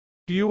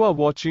You are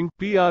watching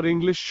PR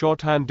English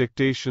Shorthand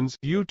Dictations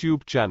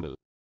YouTube channel.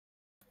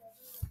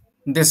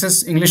 This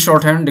is English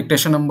Shorthand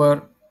dictation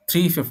number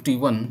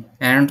 351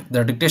 and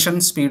the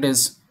dictation speed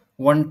is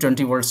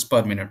 120 words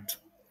per minute.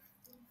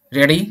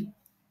 Ready?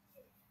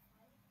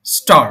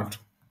 Start.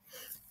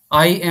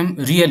 I am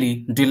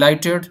really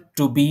delighted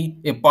to be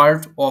a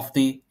part of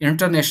the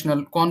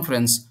international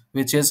conference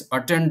which is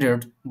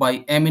attended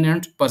by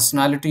eminent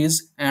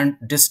personalities and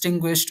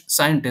distinguished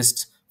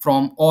scientists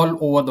from all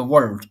over the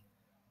world.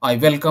 I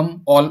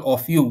welcome all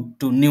of you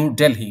to New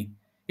Delhi.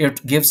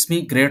 It gives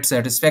me great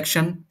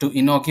satisfaction to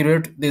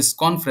inaugurate this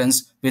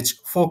conference, which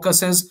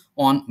focuses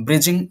on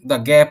bridging the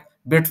gap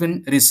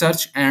between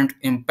research and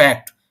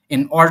impact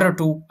in order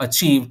to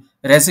achieve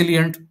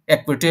resilient,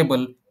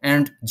 equitable,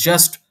 and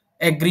just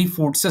agri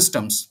food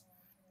systems.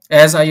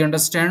 As I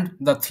understand,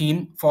 the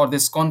theme for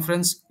this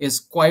conference is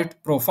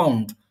quite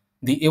profound.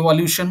 The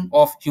evolution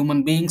of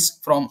human beings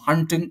from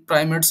hunting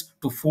primates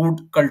to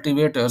food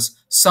cultivators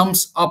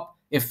sums up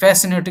a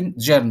fascinating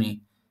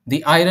journey.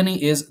 The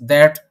irony is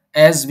that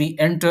as we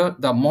enter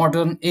the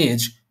modern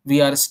age, we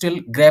are still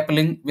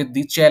grappling with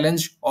the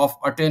challenge of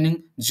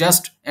attaining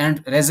just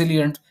and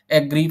resilient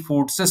agri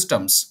food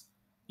systems.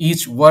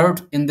 Each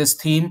word in this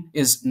theme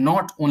is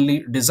not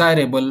only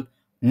desirable,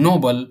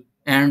 noble,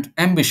 and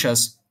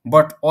ambitious,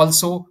 but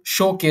also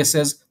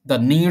showcases the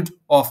need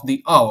of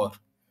the hour.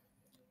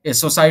 A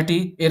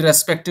society,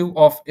 irrespective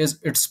of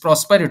its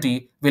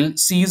prosperity, will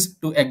cease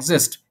to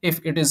exist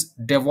if it is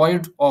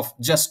devoid of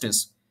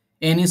justice.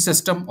 Any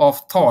system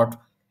of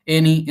thought,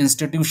 any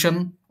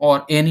institution,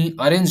 or any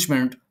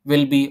arrangement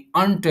will be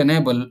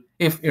untenable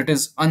if it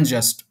is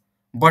unjust.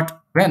 But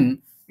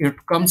when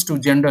it comes to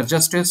gender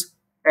justice,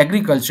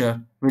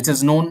 agriculture, which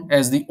is known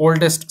as the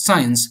oldest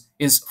science,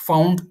 is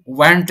found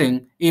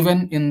wanting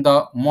even in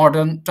the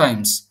modern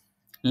times.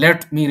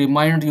 Let me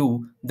remind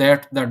you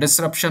that the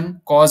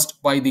disruption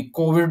caused by the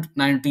COVID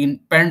 19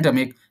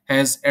 pandemic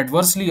has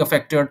adversely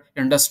affected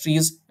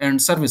industries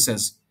and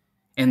services.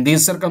 In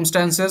these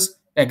circumstances,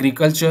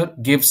 agriculture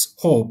gives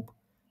hope.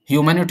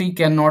 Humanity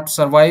cannot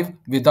survive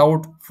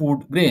without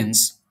food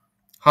grains.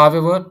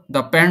 However,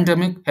 the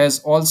pandemic has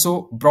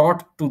also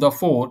brought to the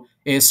fore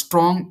a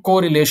strong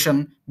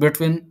correlation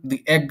between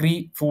the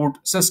agri food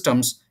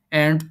systems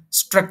and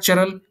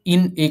structural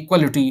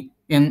inequality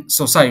in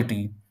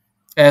society.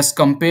 As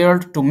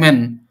compared to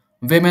men,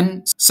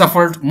 women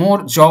suffered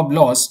more job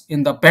loss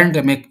in the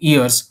pandemic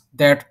years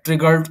that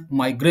triggered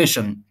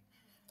migration.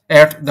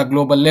 At the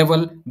global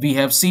level, we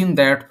have seen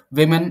that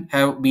women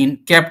have been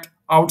kept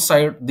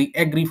outside the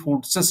agri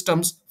food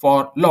systems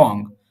for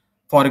long.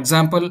 For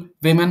example,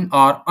 women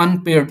are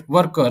unpaid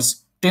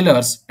workers,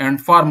 tillers,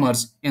 and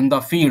farmers in the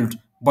field,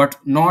 but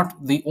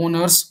not the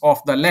owners of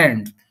the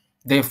land.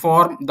 They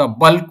form the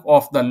bulk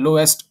of the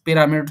lowest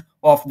pyramid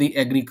of the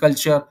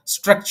agriculture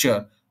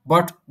structure,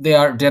 but they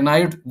are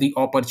denied the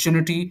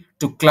opportunity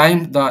to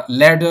climb the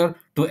ladder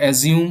to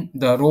assume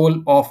the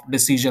role of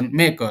decision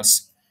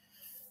makers.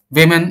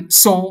 Women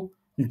sow,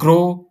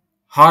 grow,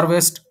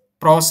 harvest,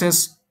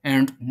 process,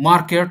 and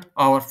market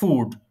our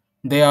food.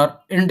 They are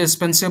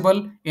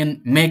indispensable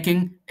in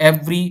making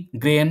every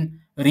grain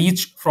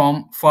reach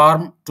from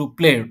farm to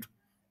plate.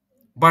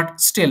 But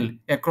still,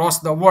 across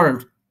the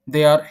world,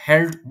 they are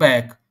held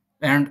back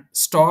and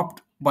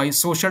stopped by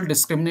social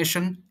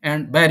discrimination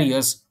and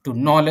barriers to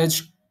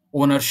knowledge,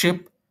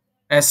 ownership,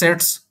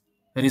 assets,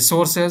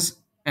 resources,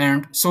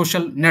 and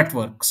social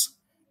networks.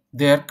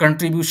 Their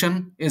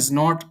contribution is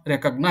not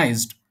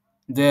recognized,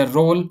 their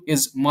role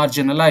is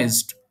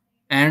marginalized,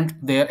 and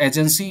their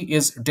agency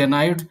is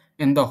denied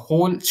in the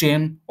whole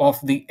chain of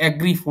the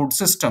agri food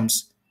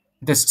systems.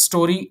 This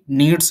story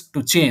needs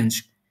to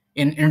change.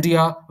 In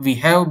India, we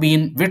have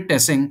been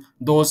witnessing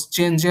those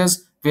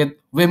changes with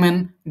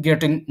women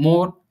getting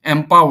more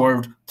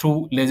empowered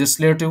through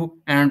legislative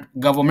and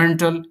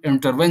governmental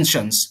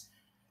interventions.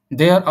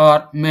 There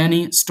are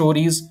many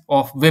stories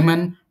of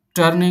women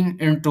turning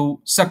into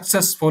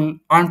successful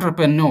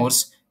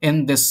entrepreneurs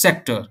in this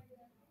sector.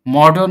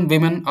 Modern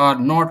women are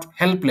not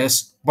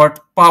helpless but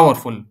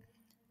powerful.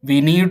 We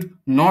need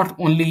not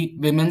only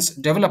women's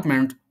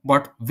development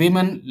but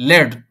women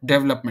led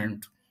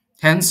development.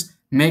 Hence,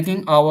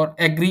 making our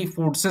agri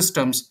food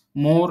systems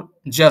more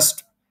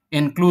just,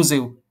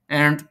 inclusive,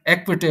 and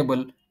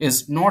equitable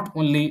is not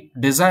only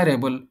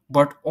desirable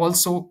but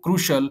also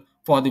crucial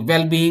for the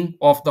well being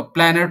of the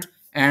planet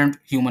and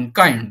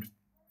humankind.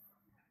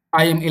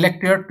 I am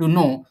elected to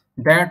know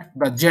that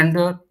the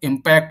Gender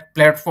Impact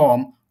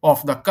Platform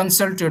of the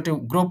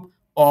Consultative Group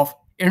of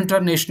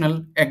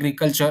International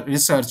Agriculture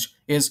Research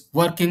is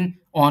working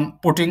on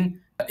putting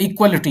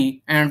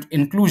equality and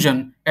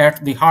inclusion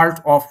at the heart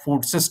of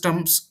food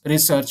systems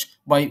research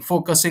by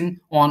focusing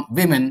on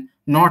women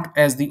not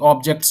as the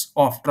objects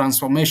of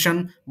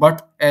transformation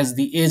but as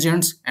the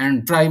agents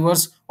and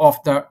drivers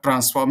of the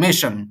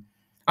transformation.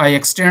 I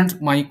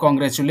extend my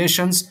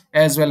congratulations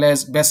as well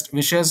as best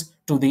wishes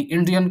to the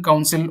Indian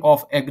Council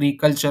of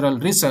Agricultural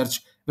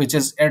Research which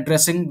is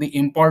addressing the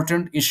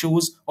important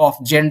issues of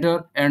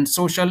gender and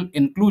social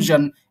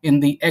inclusion in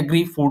the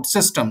agri food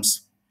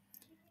systems.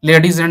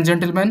 Ladies and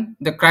gentlemen,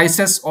 the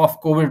crisis of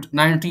COVID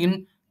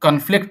 19,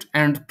 conflict,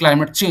 and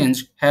climate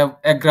change have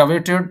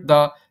aggravated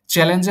the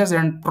challenges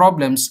and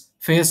problems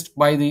faced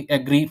by the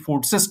agri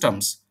food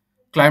systems.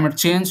 Climate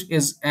change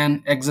is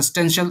an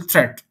existential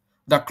threat.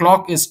 The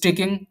clock is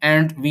ticking,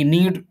 and we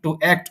need to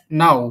act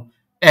now,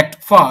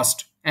 act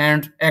fast,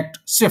 and act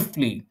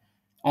swiftly.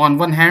 On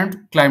one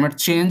hand, climate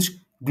change,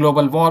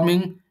 global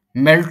warming,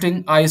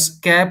 melting ice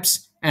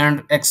caps,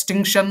 and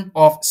extinction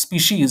of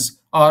species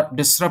are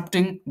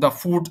disrupting the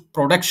food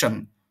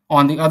production.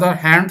 On the other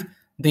hand,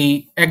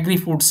 the agri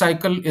food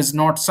cycle is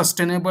not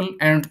sustainable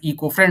and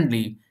eco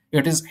friendly.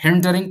 It is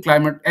hindering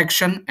climate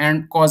action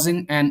and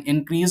causing an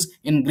increase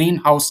in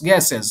greenhouse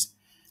gases.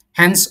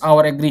 Hence,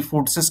 our agri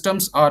food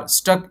systems are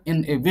stuck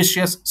in a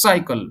vicious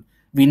cycle.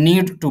 We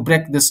need to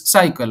break this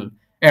cycle.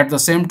 At the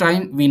same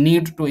time, we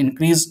need to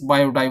increase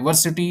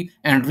biodiversity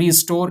and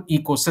restore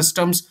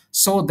ecosystems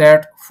so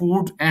that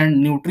food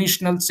and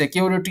nutritional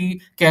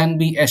security can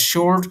be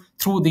assured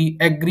through the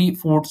agri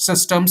food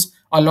systems,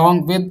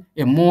 along with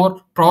a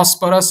more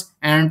prosperous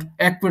and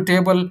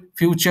equitable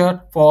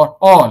future for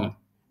all.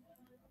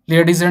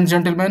 Ladies and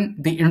gentlemen,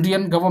 the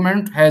Indian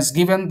government has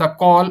given the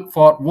call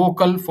for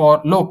vocal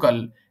for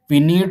local. We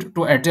need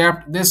to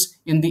adapt this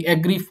in the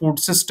agri food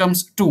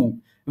systems too.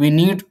 We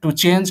need to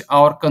change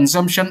our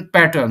consumption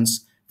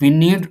patterns. We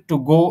need to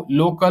go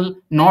local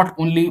not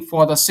only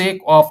for the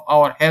sake of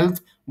our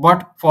health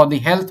but for the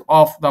health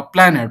of the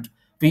planet.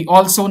 We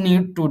also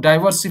need to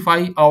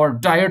diversify our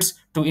diets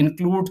to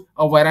include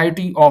a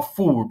variety of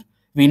food.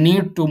 We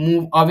need to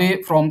move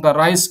away from the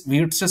rice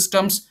wheat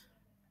systems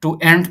to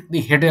end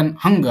the hidden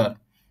hunger.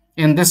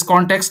 In this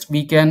context,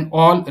 we can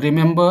all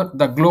remember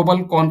the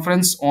Global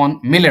Conference on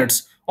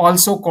Millets,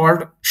 also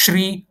called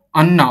Shri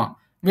Anna,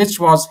 which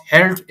was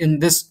held in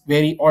this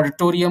very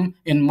auditorium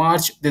in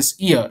March this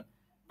year.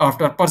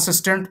 After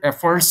persistent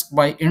efforts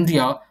by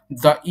India,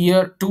 the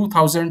year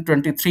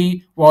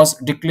 2023 was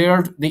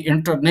declared the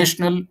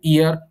International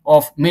Year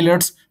of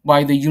Millets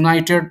by the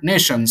United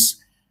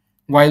Nations.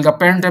 While the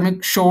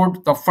pandemic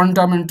showed the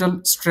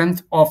fundamental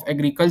strength of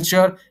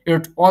agriculture,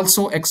 it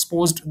also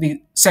exposed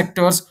the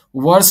sector's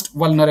worst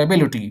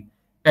vulnerability.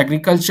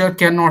 Agriculture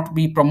cannot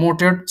be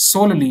promoted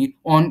solely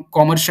on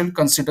commercial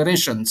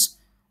considerations.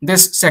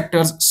 This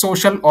sector's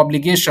social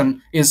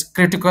obligation is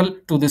critical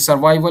to the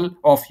survival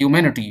of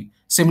humanity.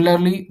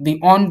 Similarly, the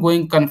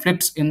ongoing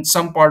conflicts in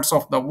some parts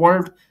of the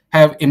world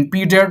have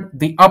impeded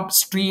the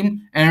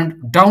upstream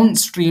and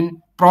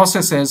downstream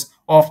processes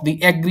of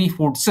the agri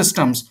food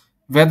systems,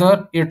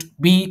 whether it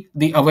be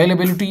the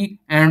availability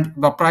and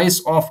the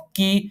price of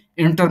key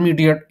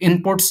intermediate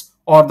inputs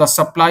or the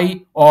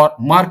supply or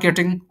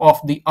marketing of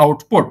the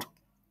output.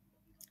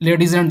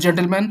 Ladies and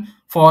gentlemen,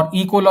 for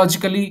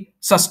ecologically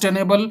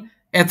sustainable,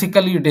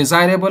 ethically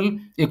desirable,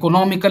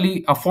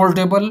 economically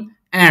affordable,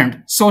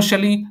 and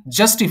socially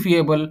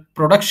justifiable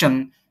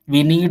production,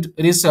 we need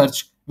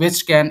research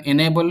which can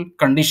enable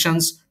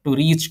conditions to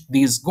reach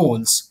these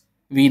goals.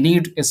 We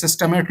need a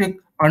systematic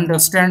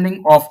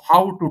understanding of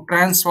how to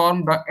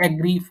transform the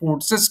agri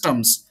food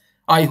systems.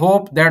 I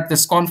hope that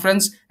this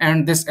conference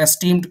and this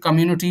esteemed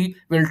community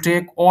will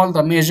take all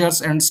the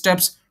measures and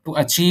steps to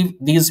achieve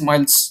these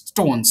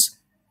milestones.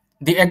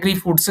 The agri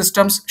food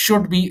systems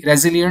should be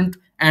resilient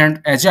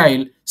and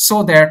agile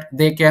so that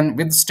they can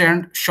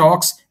withstand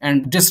shocks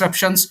and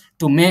disruptions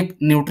to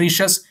make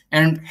nutritious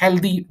and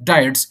healthy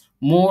diets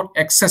more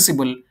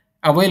accessible,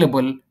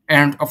 available,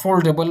 and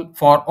affordable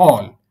for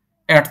all.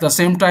 At the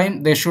same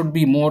time, they should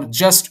be more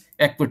just,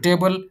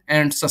 equitable,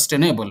 and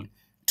sustainable.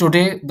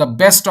 Today, the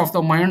best of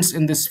the minds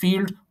in this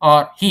field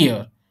are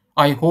here.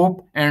 I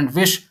hope and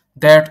wish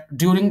that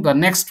during the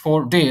next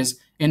 4 days,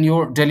 in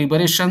your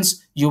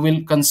deliberations, you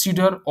will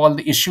consider all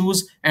the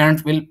issues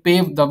and will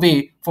pave the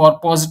way for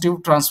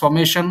positive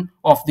transformation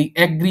of the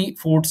agri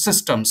food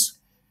systems.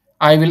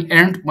 I will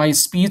end my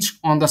speech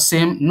on the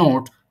same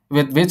note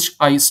with which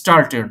I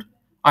started.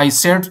 I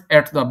said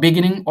at the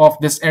beginning of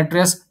this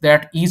address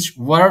that each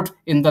word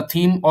in the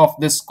theme of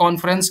this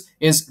conference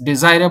is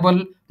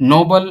desirable,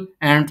 noble,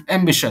 and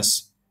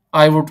ambitious.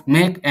 I would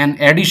make an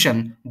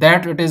addition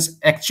that it is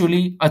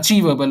actually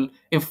achievable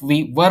if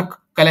we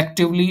work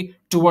collectively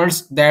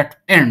towards that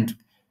end.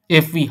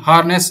 If we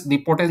harness the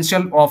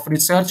potential of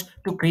research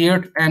to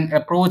create an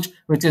approach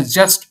which is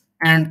just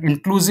and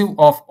inclusive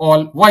of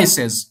all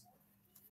voices.